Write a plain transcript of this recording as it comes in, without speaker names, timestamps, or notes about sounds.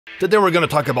Today we're going to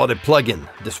talk about a plugin.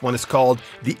 This one is called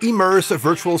the Immerse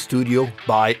Virtual Studio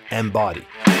by Embody.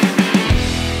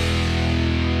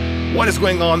 What is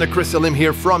going on? Chris Salim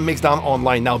here from Mixdown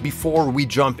Online. Now, before we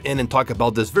jump in and talk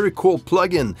about this very cool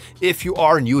plugin, if you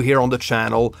are new here on the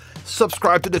channel,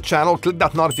 subscribe to the channel, click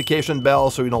that notification bell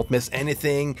so you don't miss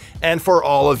anything. And for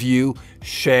all of you,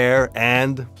 share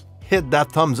and hit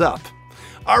that thumbs up.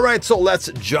 All right, so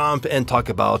let's jump and talk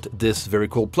about this very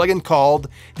cool plugin called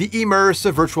the Immerse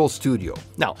Virtual Studio.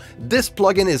 Now, this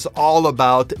plugin is all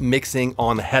about mixing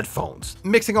on headphones.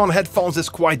 Mixing on headphones is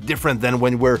quite different than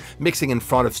when we're mixing in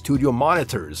front of studio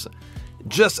monitors.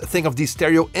 Just think of the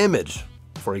stereo image,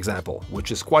 for example,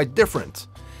 which is quite different.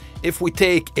 If we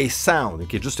take a sound,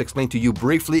 okay, just to explain to you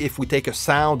briefly, if we take a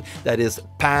sound that is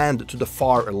panned to the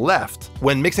far left,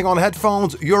 when mixing on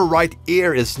headphones, your right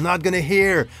ear is not gonna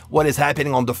hear what is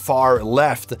happening on the far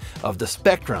left of the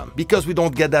spectrum because we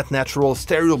don't get that natural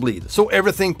stereo bleed. So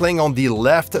everything playing on the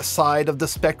left side of the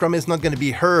spectrum is not gonna be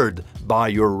heard by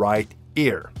your right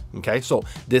ear. Okay, so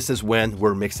this is when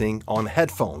we're mixing on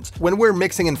headphones. When we're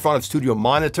mixing in front of studio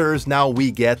monitors, now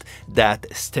we get that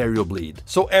stereo bleed.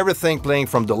 So everything playing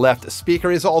from the left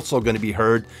speaker is also going to be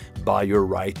heard by your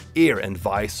right ear and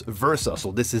vice versa.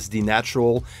 So this is the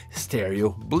natural stereo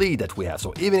bleed that we have.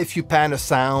 So even if you pan a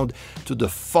sound to the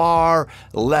far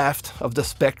left of the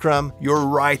spectrum, your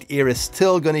right ear is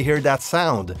still going to hear that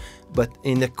sound, but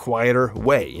in a quieter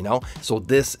way, you know? So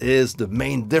this is the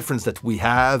main difference that we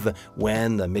have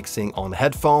when mixing on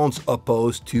headphones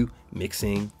opposed to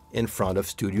mixing in front of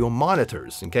studio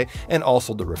monitors, okay? And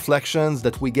also the reflections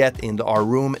that we get in our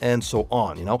room and so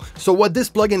on, you know? So what this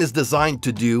plugin is designed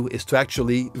to do is to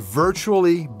actually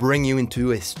virtually bring you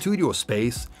into a studio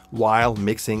space while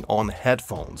mixing on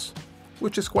headphones,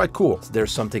 which is quite cool.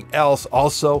 There's something else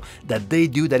also that they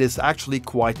do that is actually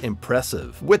quite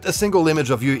impressive. With a single image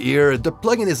of your ear, the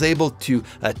plugin is able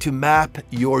to map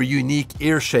your unique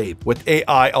ear shape with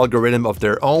AI algorithm of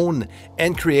their own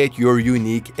and create your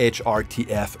unique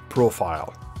HRTF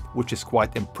profile, which is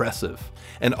quite impressive.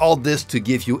 And all this to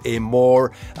give you a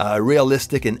more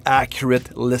realistic and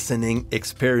accurate listening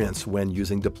experience when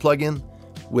using the plugin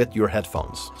with your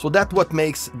headphones. So that's what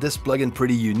makes this plugin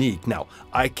pretty unique. Now,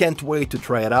 I can't wait to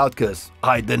try it out because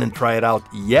I didn't try it out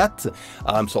yet.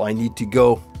 So I need to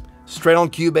go straight on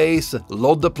Cubase,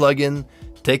 load the plugin,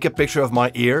 take a picture of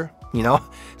my ear, you know,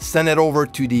 send it over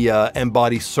to the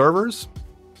Embody servers,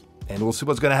 and we'll see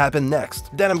what's gonna happen next.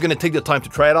 Then I'm gonna take the time to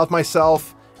try it out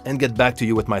myself and get back to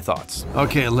you with my thoughts.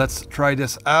 Okay, let's try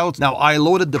this out. Now, I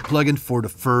loaded the plugin for the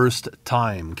first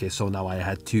time. Okay, so now I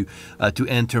had to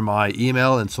enter my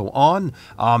email and so on.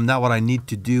 Now what I need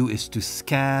to do is to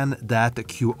scan that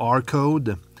QR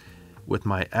code with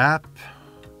my app.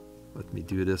 Let me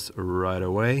do this right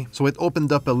away. So it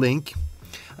opened up a link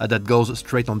that goes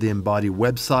straight on the Embody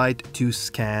website to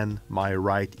scan my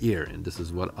right ear. And this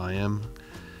is what I am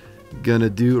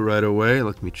gonna do right away.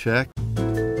 Let me check.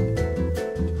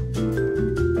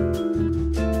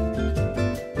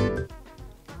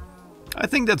 I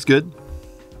think that's good.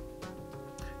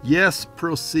 Yes,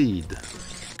 proceed.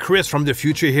 Chris from the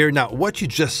future here. Now, what you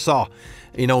just saw,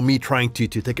 you know, me trying to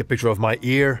take a picture of my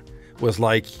ear was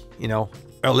like, you know,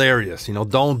 hilarious. You know,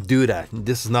 don't do that.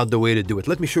 This is not the way to do it.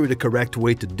 Let me show you the correct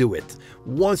way to do it.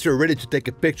 Once you're ready to take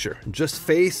a picture, just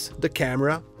face the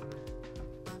camera,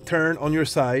 turn on your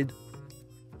side,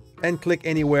 and click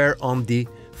anywhere on the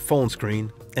phone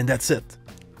screen, and that's it.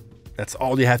 That's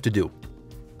all you have to do.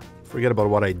 Forget about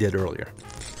what I did earlier.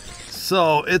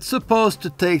 So it's supposed to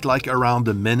take like around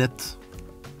a minute.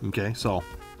 Okay, so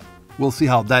we'll see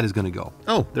how that is gonna go.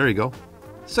 Oh, there you go.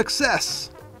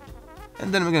 Success!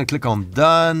 And then we're gonna click on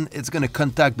done. It's gonna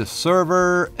contact the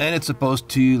server and it's supposed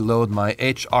to load my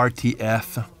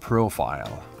HRTF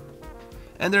profile.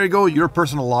 And there you go, your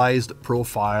personalized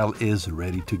profile is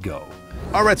ready to go.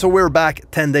 All right, so we're back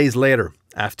 10 days later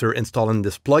after installing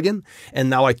this plugin, and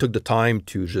now I took the time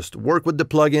to just work with the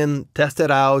plugin, test it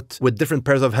out with different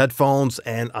pairs of headphones,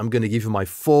 and I'm going to give you my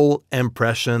full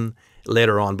impression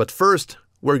later on. But first,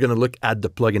 we're going to look at the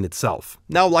plugin itself.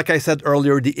 Now, like I said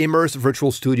earlier, the Immerse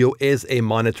Virtual Studio is a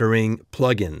monitoring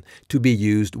plugin to be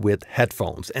used with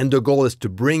headphones. And the goal is to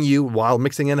bring you, while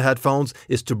mixing in headphones,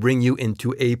 is to bring you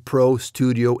into a pro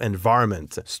studio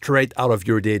environment straight out of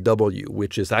your DAW,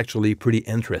 which is actually pretty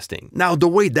interesting. Now, the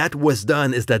way that was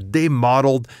done is that they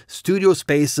modeled studio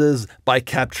spaces by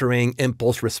capturing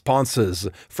impulse responses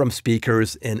from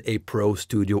speakers in a pro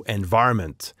studio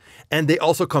environment. And they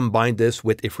also combined this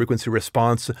with a frequency response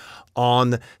months on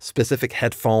specific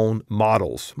headphone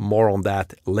models. More on that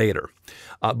later.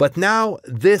 But now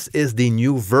this is the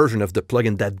new version of the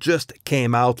plugin that just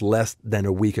came out less than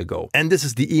a week ago. And this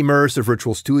is the Immerse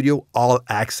Virtual Studio All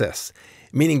Access,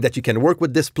 meaning that you can work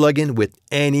with this plugin with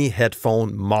any headphone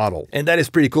model. And that is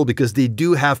pretty cool because they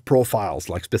do have profiles,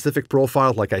 like specific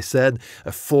profiles, like I said,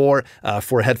 for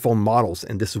headphone models.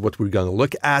 And this is what we're going to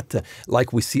look at,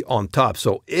 like we see on top.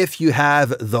 So if you have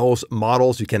those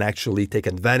models, you can actually take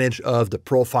advantage of the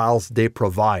profiles they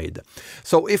provide.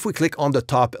 So if we click on the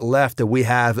top left, we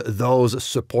have those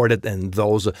supported and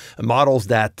those models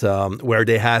that where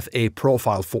they have a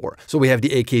profile for. So we have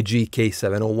the AKG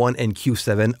K701 and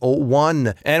Q701.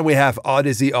 And we have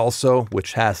Odyssey also,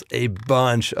 which has a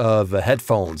bunch of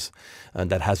headphones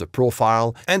that has a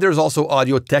profile. And there's also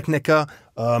Audio Technica.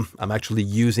 I'm actually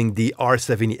using the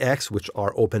R70X, which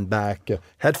are open back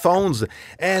headphones.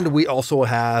 And we also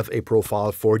have a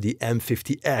profile for the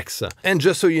M50X. And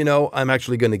just so you know, I'm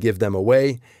actually going to give them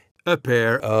away, a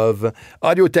pair of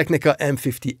Audio Technica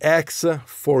M50X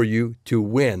for you to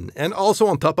win. And also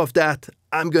on top of that,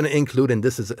 I'm going to include, and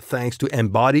this is thanks to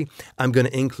Embody, I'm going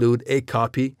to include a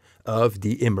copy of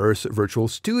the Immerse Virtual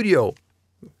Studio.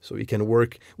 So you can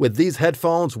work with these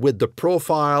headphones with the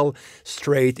profile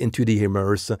straight into the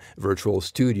Immerse Virtual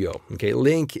Studio. Okay,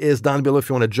 link is down below if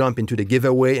you want to jump into the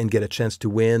giveaway and get a chance to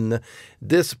win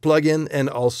this plugin and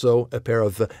also a pair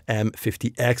of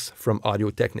M50X from Audio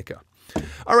Technica.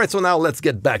 All right, so now let's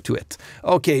get back to it.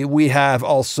 Okay, we have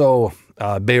also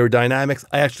Bayer Dynamics.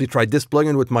 I actually tried this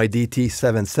plugin with my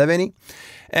DT770.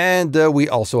 And we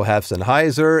also have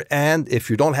Sennheiser. And if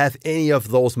you don't have any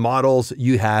of those models,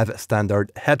 you have standard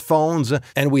headphones.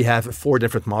 And we have 4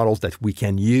 different models that we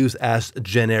can use as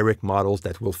generic models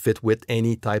that will fit with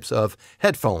any types of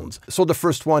headphones. So the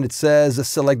first one, it says,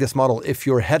 select this model if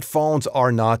your headphones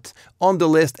are not on the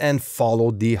list and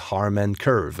follow the Harman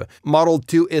curve. Model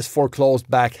 2 is for closed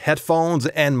back headphones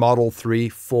and Model 3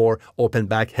 for open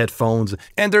back headphones.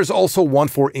 And there's also one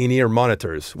for in-ear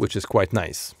monitors, which is quite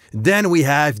nice. Then we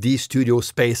have the studio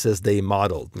spaces they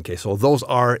modeled. Okay, so those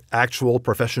are actual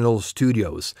professional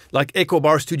studios. Like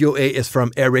EchoBar Studio A is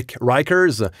from Eric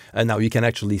Rikers. And now you can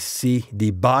actually see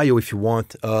the bio if you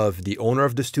want of the owner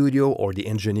of the studio or the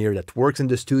engineer that works in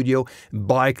the studio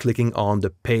by clicking on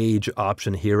the page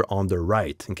option here on the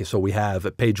right. Okay, so we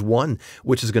have page 1,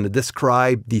 which is going to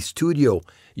describe the studio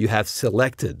you have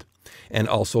selected. And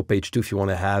also page 2 if you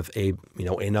want to have a,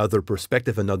 another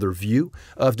perspective, another view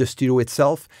of the studio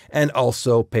itself. And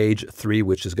also page 3,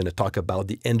 which is going to talk about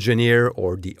the engineer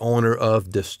or the owner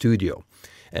of the studio.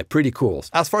 Pretty cool.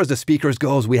 As far as the speakers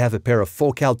goes, we have a pair of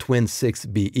Focal Twin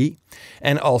 6BE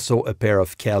and also a pair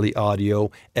of Cali Audio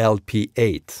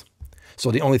LP8. So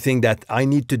the only thing that I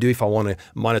need to do if I want to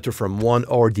monitor from one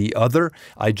or the other,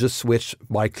 I just switch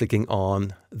by clicking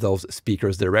on those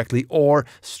speakers directly or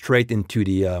straight into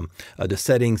the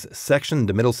settings section,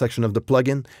 the middle section of the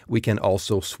plugin. We can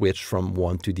also switch from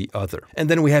one to the other. And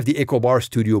then we have the EchoBar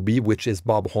Studio B, which is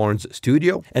Bob Horn's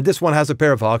studio. And this one has a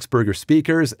pair of Augsburger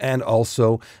speakers and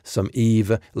also some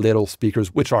Eve little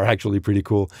speakers, which are actually pretty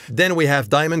cool. Then we have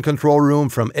Diamond Control Room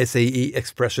from SAE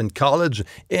Expression College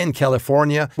in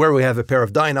California, where we have a pair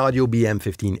of Dynaudio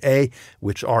BM15A,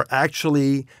 which are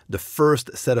actually the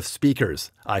first set of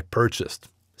speakers I purchased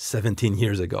 17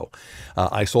 years ago.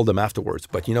 I sold them afterwards,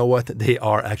 but you know what? They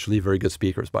are actually very good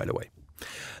speakers, by the way.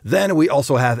 Then we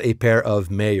also have a pair of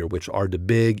Mayer, which are the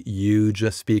big, huge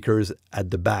speakers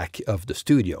at the back of the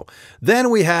studio.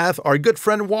 Then we have our good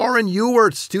friend Warren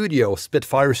Ewart's studio,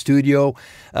 Spitfire Studio,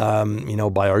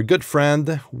 by our good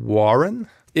friend Warren.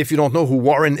 If you don't know who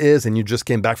Warren is and you just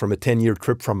came back from a 10-year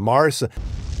trip from Mars,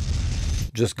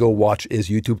 just go watch his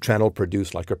YouTube channel,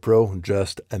 Produce Like a Pro,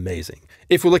 just amazing.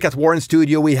 If we look at Warren's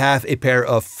studio, we have a pair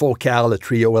of Focal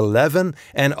Trio 11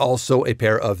 and also a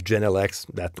pair of Genelecs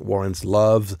that Warren's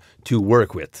loves to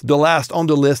work with. The last on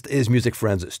the list is Music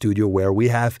Friends Studio, where we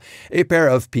have a pair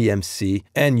of PMC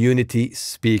and Unity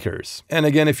speakers. And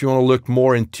again, if you want to look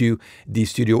more into the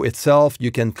studio itself,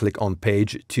 you can click on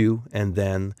page 2 and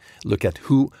then look at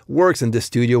who works in the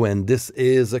studio. And this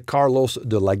is Carlos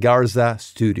de la Garza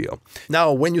studio.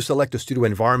 Now, when you select a studio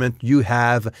environment, you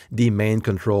have the main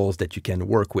controls that you can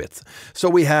work with. So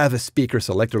we have a speaker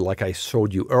selector like I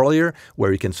showed you earlier,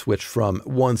 where you can switch from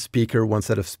one speaker, one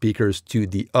set of speakers to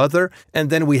the other. And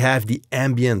then we have the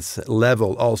ambience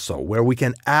level also, where we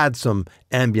can add some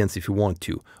ambience if you want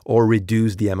to, or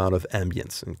reduce the amount of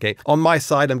ambience. Okay. On my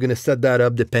side, I'm going to set that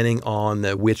up depending on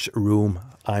which room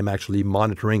I'm actually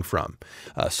monitoring from.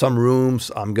 Some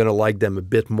rooms, I'm going to like them a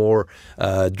bit more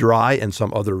dry, and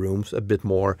some other rooms a bit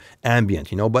more ambient,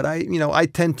 but I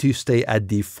tend to stay at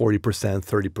the 40%,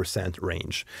 30%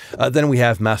 range. Then we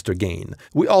have master gain.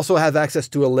 We also have access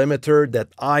to a limiter that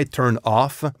I turn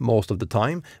off most of the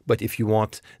time, but if you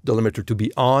want the limiter to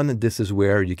be on, this is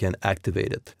where you can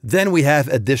activate it. Then we have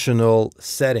additional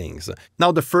settings.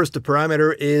 Now, the first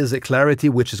parameter is clarity,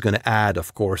 which is going to add,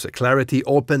 of course, clarity,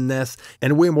 openness,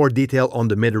 and way more detail on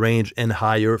the mid-range and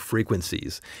higher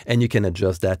frequencies. And you can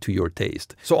adjust that to your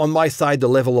taste. So on my side, the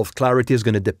level of clarity is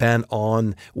going to depend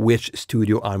on which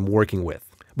studio I'm working with.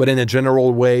 But in a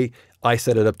general way, I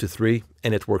set it up to 3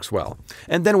 and it works well.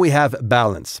 And then we have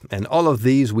balance, and all of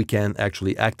these we can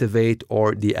actually activate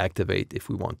or deactivate if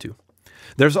we want to.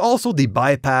 There's also the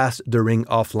bypass during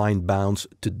offline bounce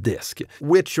to disk,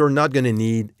 which you're not going to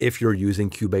need if you're using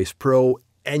Cubase Pro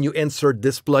and you insert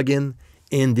this plugin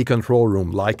in the control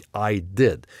room like I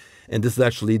did. And this is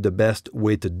actually the best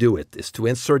way to do it, is to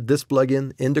insert this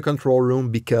plugin in the control room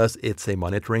because it's a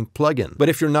monitoring plugin. But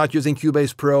if you're not using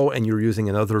Cubase Pro and you're using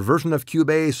another version of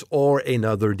Cubase or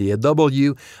another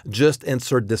DAW, just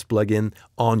insert this plugin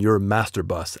on your master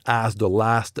bus as the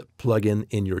last plugin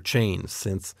in your chain,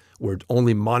 since we're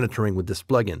only monitoring with this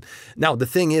plugin. Now, the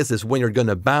thing is when you're going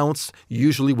to bounce,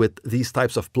 usually with these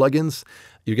types of plugins,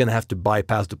 you're going to have to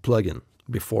bypass the plugin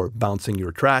before bouncing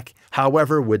your track.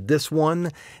 However, with this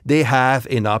one, they have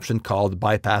an option called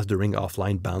bypass during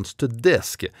offline bounce to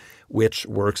disk, which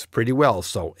works pretty well.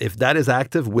 So if that is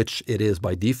active, which it is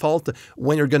by default,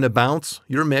 when you're going to bounce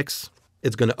your mix,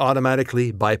 it's going to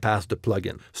automatically bypass the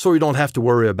plugin. So you don't have to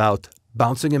worry about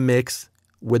bouncing a mix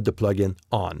with the plugin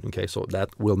on. Okay, so that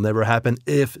will never happen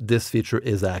if this feature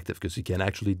is active, because you can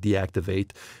actually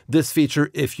deactivate this feature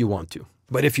if you want to.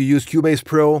 But if you use Cubase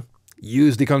Pro,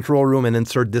 use the control room and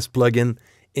insert this plugin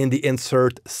in the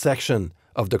insert section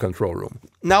of the control room.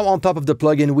 Now, on top of the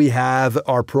plugin, we have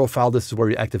our profile. This is where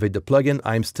you activate the plugin.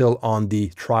 I'm still on the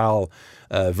trial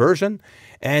version.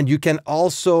 And you can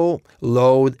also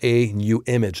load a new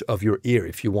image of your ear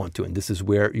if you want to. And this is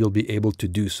where you'll be able to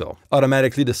do so.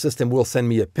 Automatically, the system will send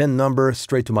me a PIN number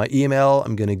straight to my email.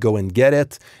 I'm going to go and get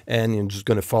it. And I'm just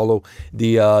going to follow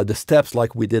the steps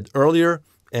like we did earlier.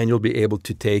 And you'll be able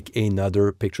to take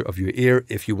another picture of your ear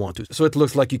if you want to. So it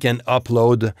looks like you can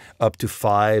upload up to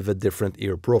 5 different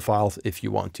ear profiles if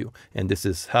you want to. And this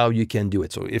is how you can do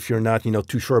it. So if you're not,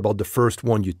 too sure about the first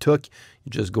one you took, you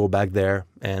just go back there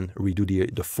and redo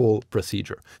the full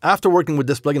procedure. After working with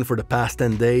this plugin for the past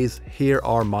 10 days, here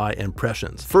are my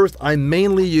impressions. First, I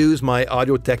mainly use my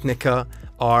Audio-Technica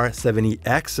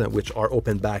R70X, which are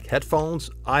open back headphones.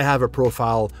 I have a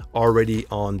profile already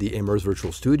on the Immerse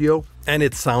Virtual Studio, and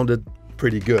it sounded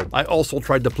pretty good. I also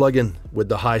tried the plugin with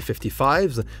the High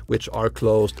 55s, which are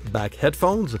closed back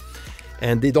headphones,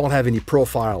 and they don't have any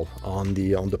profile on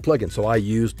the plugin, so I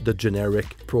used the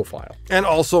generic profile. And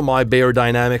also my Bayer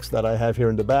Dynamics that I have here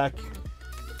in the back,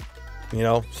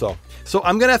 so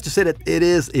I'm gonna have to say that it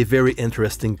is a very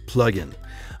interesting plugin.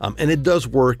 And it does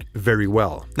work very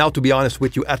well. Now, to be honest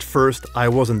with you, at first, I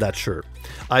wasn't that sure.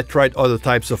 I tried other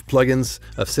types of plugins,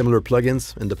 of similar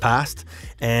plugins in the past,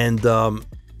 and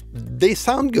they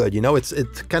sound good.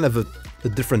 It's kind of a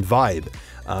different vibe.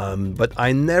 But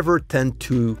I never tend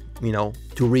to,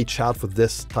 to reach out for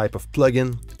this type of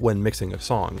plugin when mixing a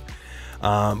song.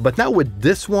 But now with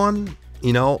this one,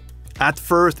 at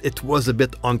first, it was a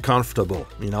bit uncomfortable.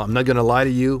 I'm not going to lie to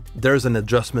you. There's an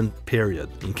adjustment period,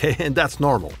 okay? And that's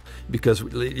normal because,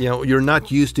 you're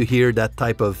not used to hear that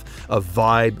type of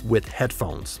vibe with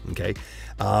headphones, okay?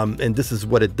 And this is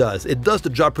what it does. It does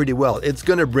the job pretty well. It's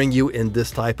going to bring you in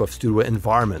this type of studio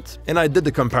environment. And I did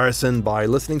the comparison by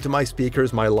listening to my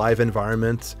speakers, my live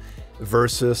environment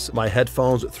versus my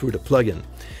headphones through the plugin.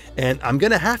 And I'm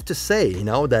going to have to say,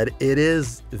 that it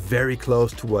is very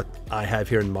close to what I have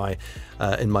here in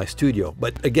my studio.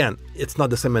 But again, it's not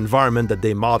the same environment that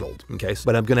they modeled, okay?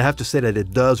 But I'm going to have to say that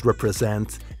it does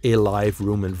represent a live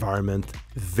room environment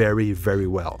very, very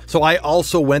well. So I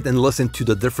also went and listened to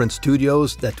the different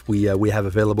studios that we have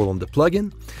available on the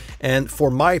plugin. And for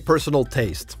my personal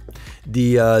taste,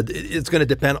 it's going to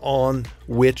depend on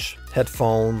which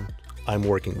headphone I'm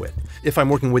working with. If I'm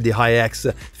working with the Hi-X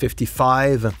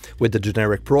 55 with the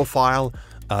generic profile,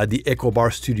 the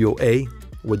EchoBar Studio A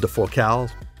with the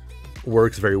focals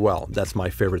works very well. That's my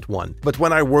favorite one. But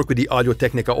when I work with the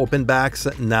Audio-Technica open backs,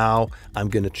 now I'm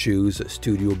going to choose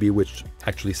Studio B, which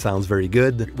actually sounds very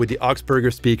good with the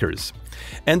Augsburger speakers.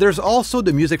 And there's also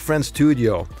the Music Friend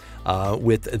Studio.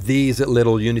 with these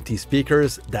little Unity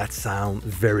speakers that sound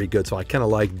very good. So I kind of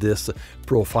like this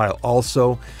profile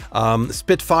also.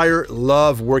 Spitfire,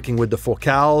 love working with the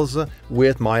focals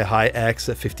with my High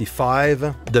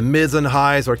X55. The mids and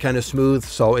highs are kind of smooth,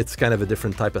 so it's kind of a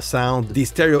different type of sound. The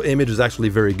stereo image is actually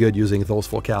very good using those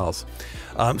focals.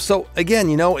 So again,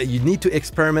 you know, you need to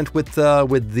experiment with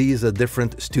these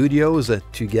different studios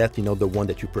to get, you know, the one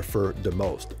that you prefer the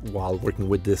most while working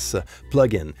with this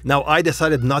plugin. Now, I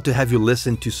decided not to have you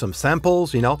listen to some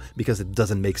samples, you know, because it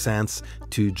doesn't make sense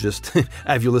to just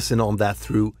have you listen on that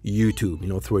through YouTube, you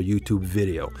know, through a YouTube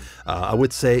video. I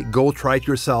would say go try it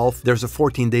yourself. There's a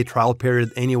 14-day trial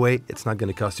period anyway. It's not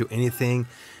going to cost you anything,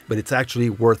 but it's actually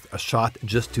worth a shot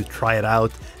just to try it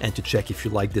out and to check if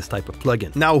you like this type of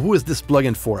plugin. Now, who is this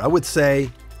plugin for? I would say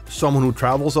someone who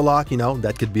travels a lot, you know,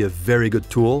 that could be a very good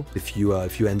tool if you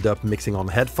end up mixing on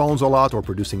headphones a lot or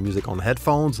producing music on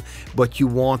headphones, but you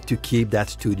want to keep that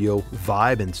studio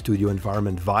vibe and studio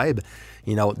environment vibe.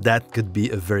 You know, that could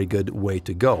be a very good way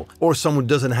to go. Or someone who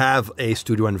doesn't have a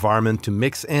studio environment to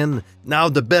mix in. Now,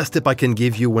 the best tip I can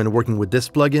give you when working with this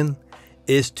plugin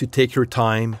is to take your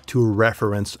time to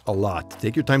reference a lot.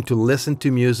 Take your time to listen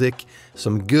to music,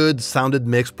 some good sounded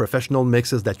mix, professional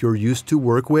mixes that you're used to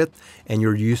work with and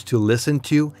you're used to listen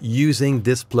to using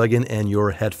this plugin and your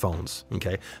headphones,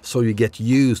 okay? So you get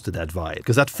used to that vibe.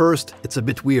 Because at first, it's a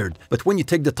bit weird. But when you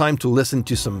take the time to listen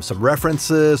to some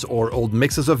references or old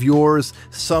mixes of yours,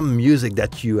 some music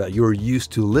that you're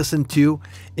used to listen to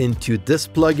into this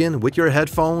plugin with your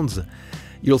headphones,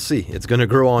 you'll see it's going to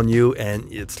grow on you, and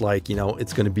it's like, you know,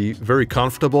 it's going to be very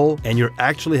comfortable, and you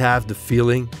actually have the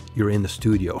feeling you're in the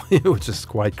studio, which is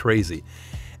quite crazy.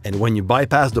 And when you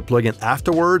bypass the plugin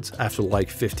afterwards, after like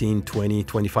 15, 20,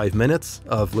 25 minutes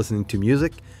of listening to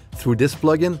music through this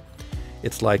plugin,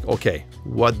 it's like, okay,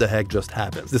 what the heck just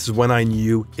happened? This is when I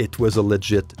knew it was a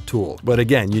legit tool. But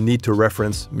again, you need to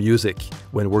reference music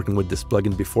when working with this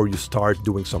plugin before you start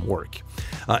doing some work.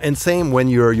 And same when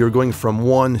you're going from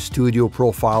one studio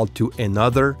profile to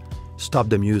another, stop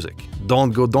the music.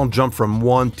 Don't jump from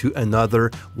one to another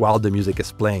while the music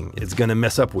is playing. It's gonna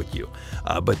mess up with you.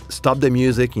 But stop the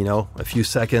music, you know, a few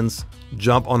seconds,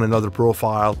 jump on another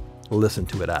profile, listen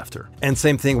to it after. And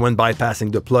same thing when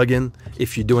bypassing the plugin.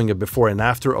 If you're doing a before and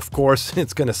after, of course,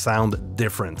 it's gonna sound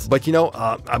different. But you know,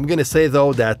 I'm gonna say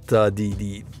though that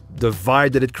the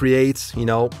vibe that it creates, you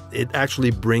know, it actually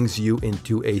brings you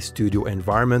into a studio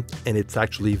environment, and it's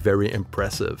actually very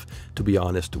impressive, to be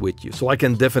honest with you. So I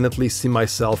can definitely see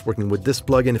myself working with this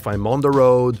plugin if I'm on the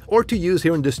road, or to use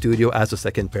here in the studio as a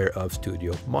second pair of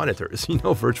studio monitors, you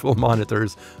know, virtual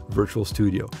monitors, virtual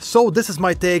studio. So this is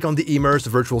my take on the Immerse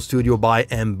Virtual Studio by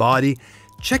Embody.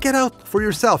 Check it out for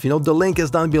yourself. You know, the link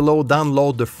is down below.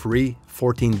 Download the free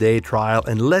 14-day trial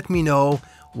and let me know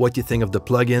what you think of the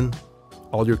plugin.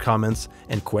 All your comments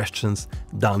and questions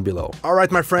down below. All right,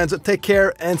 my friends, take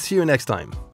care and see you next time.